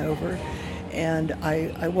turnover, and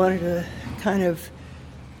I wanted a kind of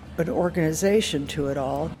an organization to it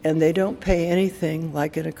all. And they don't pay anything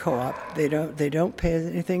like in a co-op. They don't pay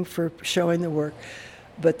anything for showing the work.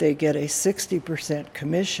 But they get a 60%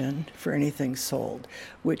 commission for anything sold,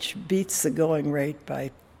 which beats the going rate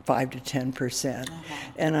by 5 to 10%.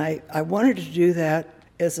 And I wanted to do that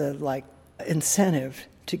as a incentive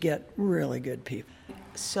to get really good people.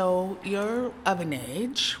 So you're of an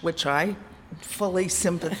age, which I fully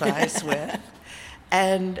sympathize with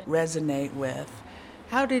and resonate with.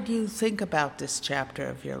 How did you think about this chapter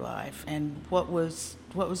of your life, and what was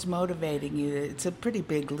motivating you? It's a pretty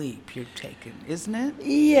big leap you've taken, isn't it?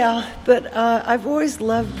 Yeah, but I've always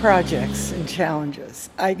loved projects and challenges.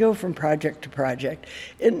 I go from project to project,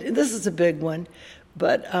 and this is a big one,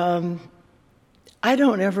 but I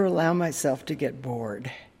don't ever allow myself to get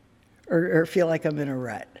bored or feel like I'm in a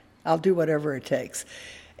rut. I'll do whatever it takes.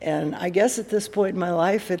 And I guess at this point in my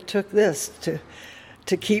life, it took this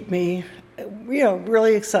to keep me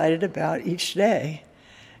really excited about each day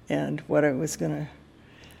and what I was going to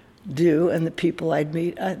do and the people I'd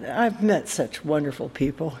meet. I've met such wonderful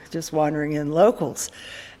people. Just wandering in, locals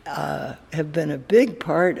have been a big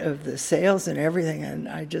part of the sales and everything, and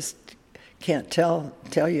I just can't tell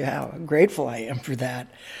you how grateful I am for that.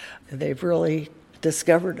 They've really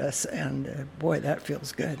discovered us, and boy, that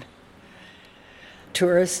feels good.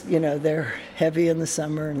 Tourists, they're heavy in the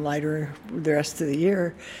summer and lighter the rest of the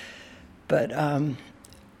year. But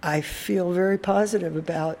I feel very positive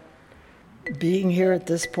about being here at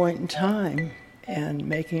this point in time and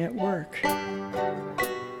making it work.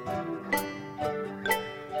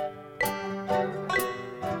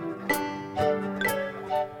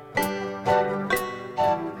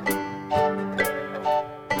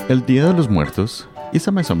 El Día de los Muertos is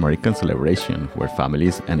a Mesoamerican celebration where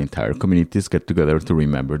families and entire communities get together to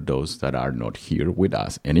remember those that are not here with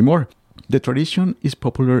us anymore. The tradition is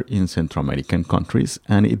popular in Central American countries,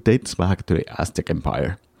 and it dates back to the Aztec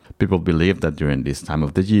Empire. People believe that during this time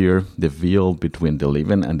of the year, the veil between the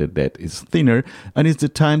living and the dead is thinner, and it's the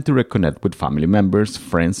time to reconnect with family members,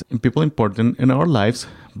 friends, and people important in our lives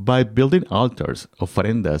by building altars,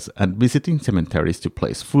 ofrendas, and visiting cemeteries to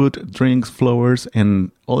place food, drinks, flowers,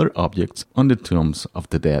 and other objects on the tombs of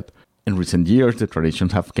the dead. In recent years, the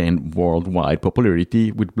traditions have gained worldwide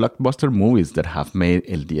popularity with blockbuster movies that have made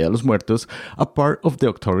El Día de los Muertos a part of the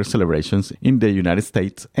October celebrations in the United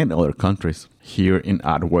States and other countries. Here in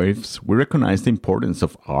Art Waves, we recognize the importance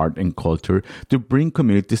of art and culture to bring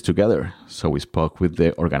communities together. So we spoke with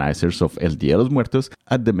the organizers of El Día de los Muertos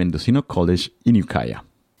at the Mendocino College in Ukiah.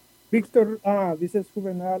 Victor, this is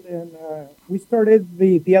Juvenal, and we started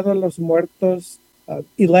the Día de los Muertos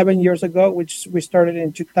 11 years ago, which we started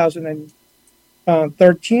in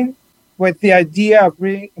 2013, with the idea of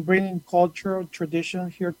bringing cultural tradition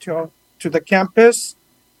here to the campus,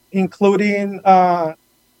 including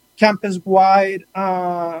campus-wide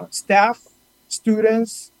staff,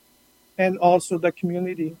 students, and also the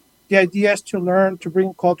community. The idea is to learn to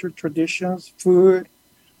bring cultural traditions, food,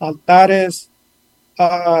 altares,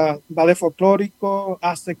 ballet folklorico,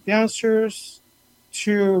 Aztec dancers,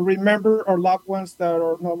 to remember our loved ones that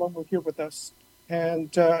are no longer here with us. And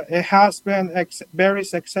it has been very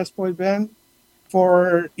successful event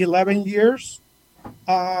for 11 years.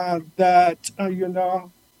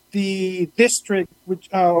 The district, which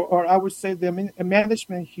or I would say the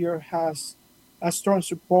management here has a strong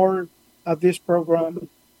support of this program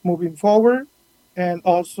moving forward. And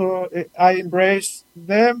also, I embrace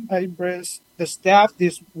them. I embrace the staff,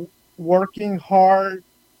 these working hard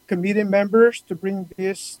committee members to bring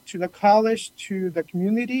this to the college, to the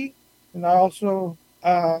community. And I also,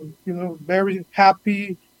 very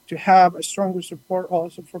happy to have a stronger support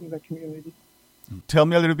also from the community. Tell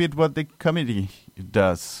me a little bit what the committee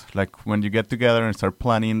does. Like when you get together and start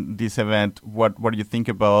planning this event, what do you think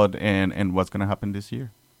about and what's going to happen this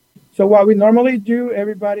year? So what we normally do,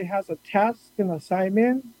 everybody has a task, an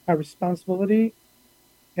assignment, a responsibility,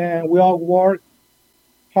 and we all work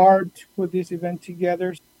hard to put this event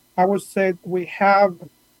together. I would say we have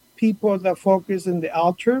people that focus in the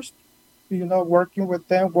altars, working with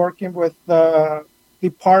them, working with the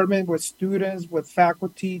department, with students, with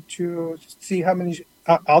faculty to see how many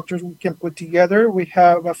altars we can put together. We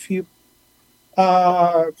have a few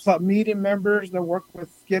club meeting members that work with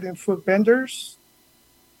getting food vendors.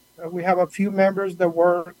 We have a few members that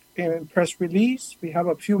work in press release. We have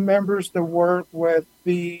a few members that work with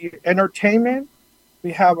the entertainment.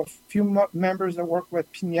 We have a few members that work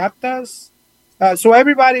with piñatas. So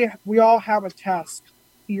everybody, we all have a task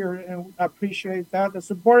here, and I appreciate that. The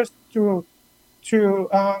support is to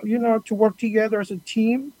work together as a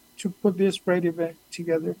team to put this great event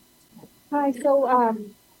together. Hi, so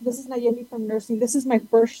this is Nayeli from nursing. This is my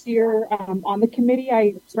first year on the committee.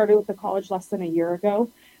 I started with the college less than a year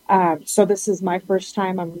ago. So this is my first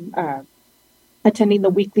time I'm attending the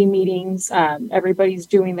weekly meetings. Everybody's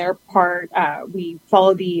doing their part. We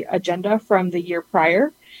follow the agenda from the year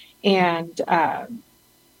prior and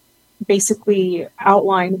basically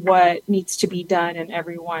outline what needs to be done, and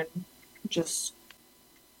everyone just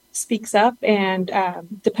speaks up. And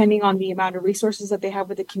depending on the amount of resources that they have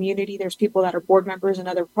with the community, there's people that are board members in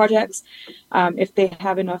other projects. If they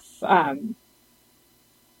have enough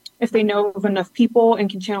if they know of enough people and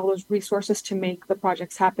can channel those resources to make the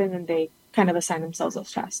projects happen, and they kind of assign themselves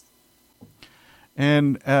those tasks.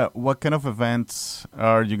 And what kind of events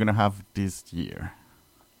are you going to have this year?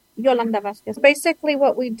 Yolanda Vasquez. Basically,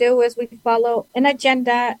 what we do is we follow an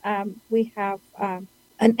agenda. We have an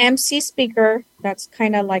MC speaker that's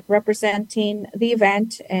kind of like representing the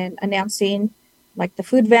event and announcing like the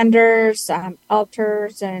food vendors,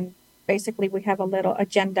 altars, and basically we have a little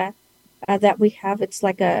agenda that we have. It's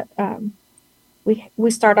like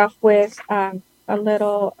we start off with a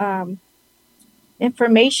little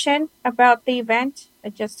information about the event,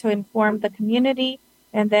 just to inform the community,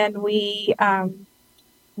 and then we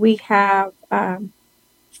have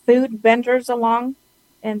food vendors along,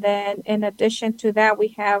 and then in addition to that we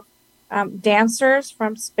have dancers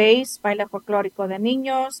from Space, Baile Folclórico de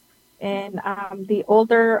Niños, and the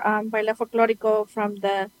older Baile Folclórico from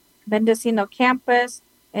the Mendocino campus.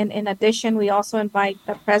 And in addition, we also invite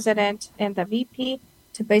the president and the VP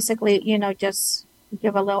to basically, just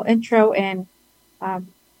give a little intro and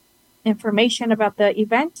information about the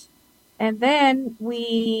event. And then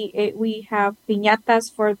we have piñatas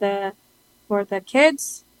for the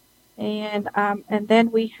kids, and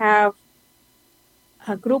then we have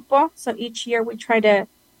a grupo. So each year we try to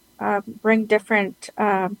bring different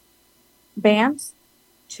bands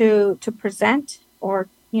to present, or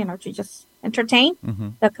to just entertain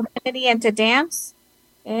the community and to dance.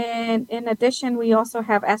 And in addition, we also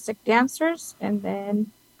have Aztec dancers, and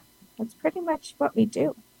then that's pretty much what we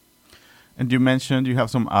do. And you mentioned you have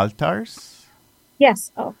some altars?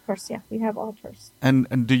 Yes, of course, yeah, we have altars. And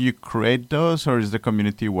do you create those, or is the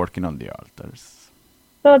community working on the altars?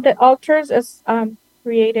 So the altars is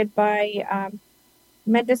created by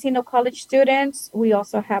Mendocino College students. We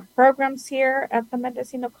also have programs here at the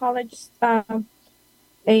Mendocino College.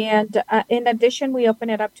 And in addition, we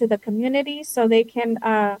open it up to the community so they can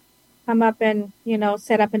come up and,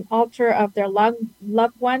 set up an altar of their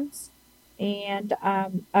loved ones, and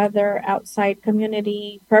other outside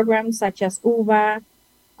community programs such as UVA,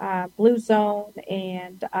 Blue Zone,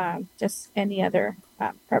 and just any other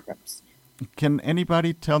programs. Can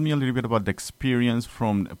anybody tell me a little bit about the experience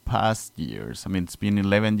from the past years? I mean, it's been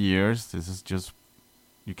 11 years. This is just,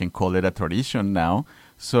 you can call it a tradition now.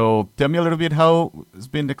 So tell me a little bit how it's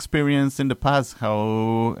been the experience in the past,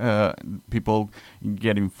 how people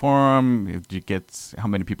get informed, if you get, how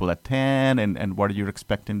many people attend, and what are you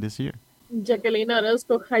expecting this year? Jacqueline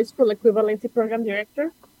Orozco, High School Equivalency Program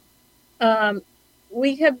Director.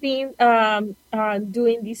 We have been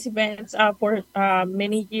doing these events for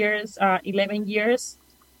many years, 11 years,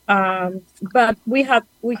 but we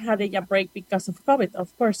had a break because of COVID,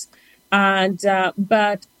 of course. And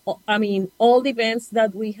but I mean, all the events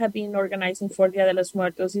that we have been organizing for Dia de los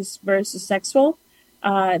Muertos is very successful,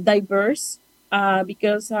 diverse,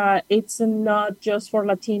 because it's not just for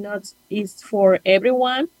Latinos; it's for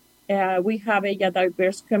everyone. We have a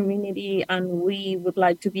diverse community, and we would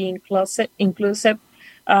like to be inclusive.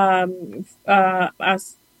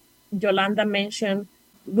 As Yolanda mentioned,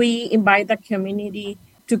 we invite the community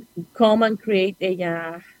to come and create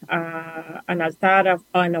an altar,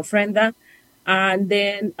 an ofrenda. And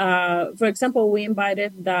then, for example, we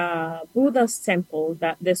invited the Buddha's temple,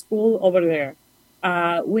 the school over there.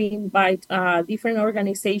 We invite different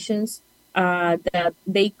organizations that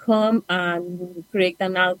they come and create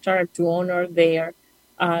an altar to honor their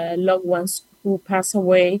loved ones who pass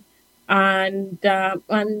away. And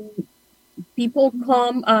people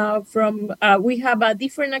come from, we have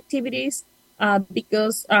different activities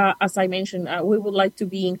because, as I mentioned, we would like to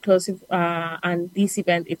be inclusive, and this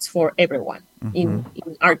event it's for everyone in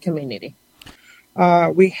our community.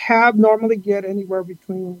 We have normally get anywhere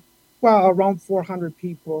between, well, around 400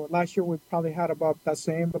 people. Last year we probably had about the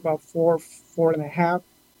same, about four and a half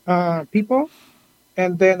people.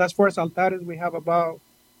 And then as far as altares, we have about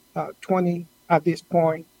 20 at this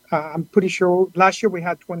point. I'm pretty sure last year we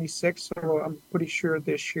had 26, so I'm pretty sure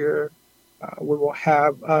this year we will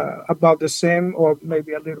have about the same or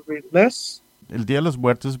maybe a little bit less. El Día de los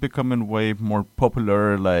Muertos is becoming way more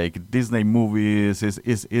popular, like Disney movies is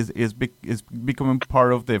becoming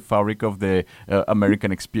part of the fabric of the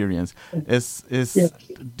American experience. Yes.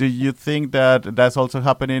 Do you think that that's also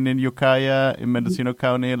happening in Ukiah, in Mendocino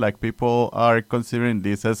County? Like people are considering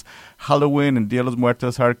this as Halloween and Día de los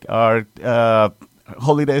Muertos are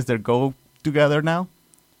holidays that go together now?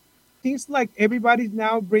 Seems like everybody's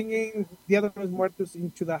now bringing Dia de los Muertos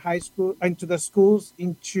into the high school, into the schools,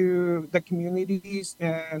 into the communities,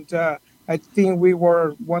 and I think we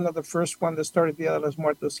were one of the first ones that started Dia de los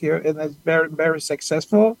Muertos here, and it's very, very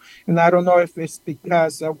successful. And I don't know if it's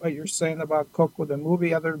because of what you're saying about Coco, the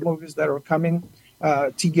movie, other movies that are coming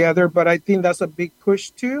together, but I think that's a big push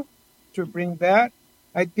to bring that.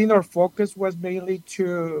 I think our focus was mainly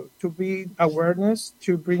to be awareness,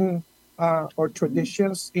 to bring our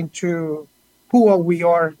traditions into who we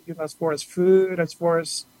are, as far as food, as far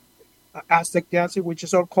as Aztec dancing, which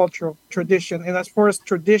is our cultural tradition. And as far as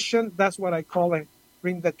tradition, that's what I call it,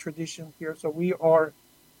 bring the tradition here. So we are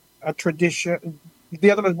a tradition.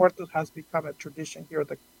 Dia de los Muertos has become a tradition here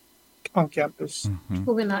on campus. I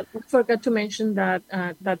forgot to mention that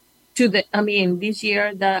this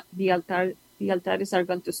year the altares are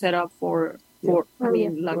going to set up for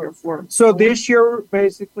longer for. So this year,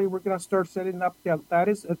 basically, we're going to start setting up the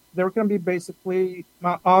altares. They're going to be basically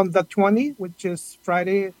on the 20th, which is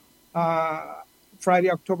Friday,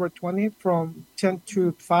 October 20th, from 10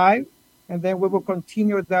 to 5. And then we will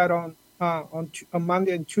continue that on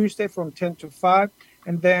Monday and Tuesday from 10 to 5.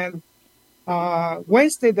 And then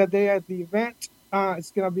Wednesday, the day of the event,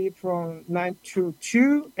 it's going to be from 9 to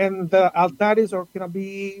 2. And the altares are going to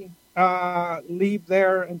be leave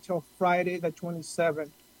there until Friday the 27th.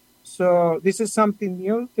 So this is something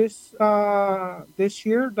new this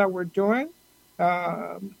year that we're doing.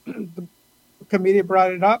 The committee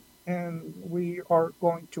brought it up, and we are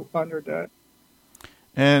going to honor that.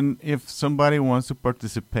 And if somebody wants to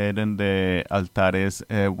participate in the altares,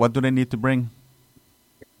 what do they need to bring?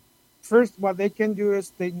 First, what they can do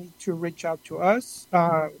is they need to reach out to us.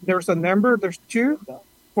 There's a number. There's two.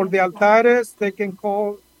 For the altares, they can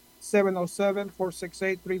call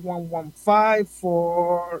 707-468-3115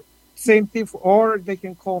 for same thing, or they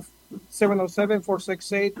can call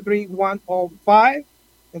 707-468-3105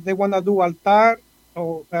 if they want to do altar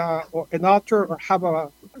or an altar or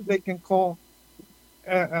they can call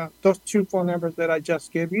those two phone numbers that I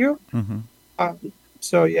just gave you.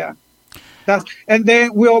 So yeah, and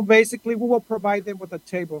then we will provide them with a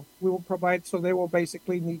table. We will provide, so they will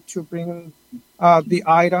basically need to bring the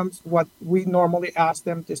items. What we normally ask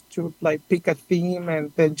them is to like pick a theme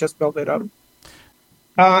and then just build it up.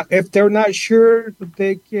 If they're not sure,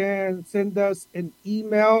 they can send us an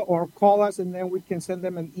email or call us, and then we can send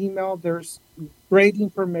them an email. There's great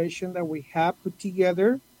information that we have put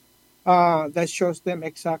together that shows them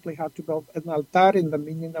exactly how to build an altar and the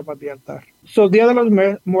meaning about the altar. So Dia de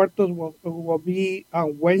los Muertos will be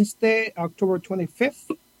on Wednesday, October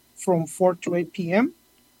 25th from 4 to 8 p.m.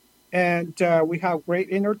 And we have great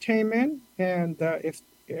entertainment. And if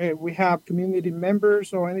we have community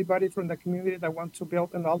members or anybody from the community that wants to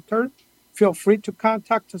build an altar, feel free to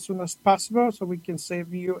contact as soon as possible so we can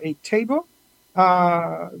save you a table.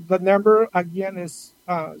 The number again is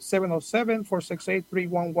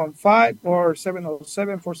 707-468-3115 or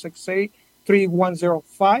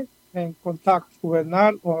 707-468-3105, and contact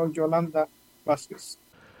Juvenal or Yolanda Vasquez.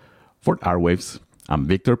 For Airwaves, I'm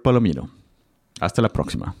Victor Palomino. Hasta la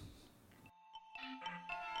próxima.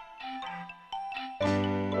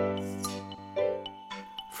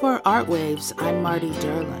 For Artwaves, I'm Marty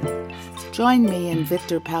Derlin. Join me and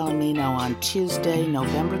Victor Palomino on Tuesday,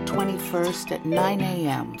 November 21st at 9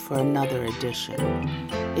 a.m. for another edition.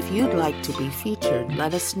 If you'd like to be featured,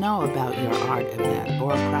 let us know about your art event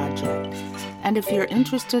or project. And if you're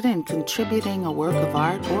interested in contributing a work of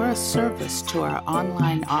art or a service to our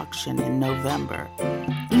online auction in November,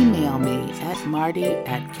 email me at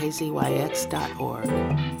marty@kzyx.org,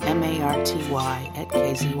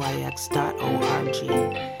 marty@kzyx.org,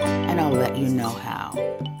 and I'll let you know how.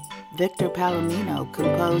 Victor Palomino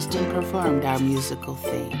composed and performed our musical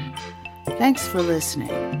theme. Thanks for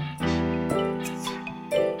listening.